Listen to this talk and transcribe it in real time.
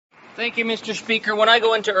Thank you, Mr. Speaker. When I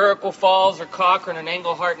go into Iroquois Falls or Cochrane and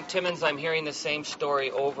Englehart and Timmins, I'm hearing the same story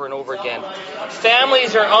over and over again.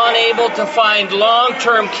 Families are unable to find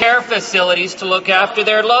long-term care facilities to look after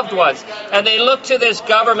their loved ones. And they look to this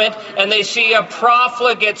government and they see a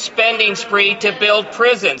profligate spending spree to build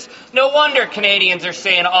prisons. No wonder Canadians are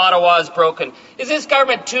saying Ottawa is broken. Is this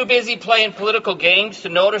government too busy playing political games to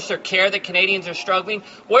notice or care that Canadians are struggling?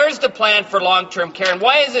 Where's the plan for long-term care? And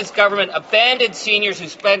why has this government abandoned seniors who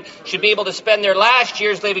should be able to spend their last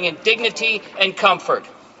years living in dignity and comfort?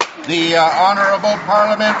 The Honourable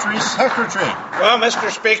Parliamentary Secretary. Well, Mr.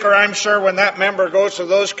 Speaker, I'm sure when that member goes to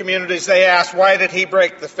those communities, they ask, why did he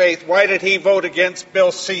break the faith? Why did he vote against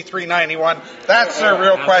Bill C-391? That's their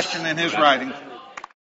real question in his writing.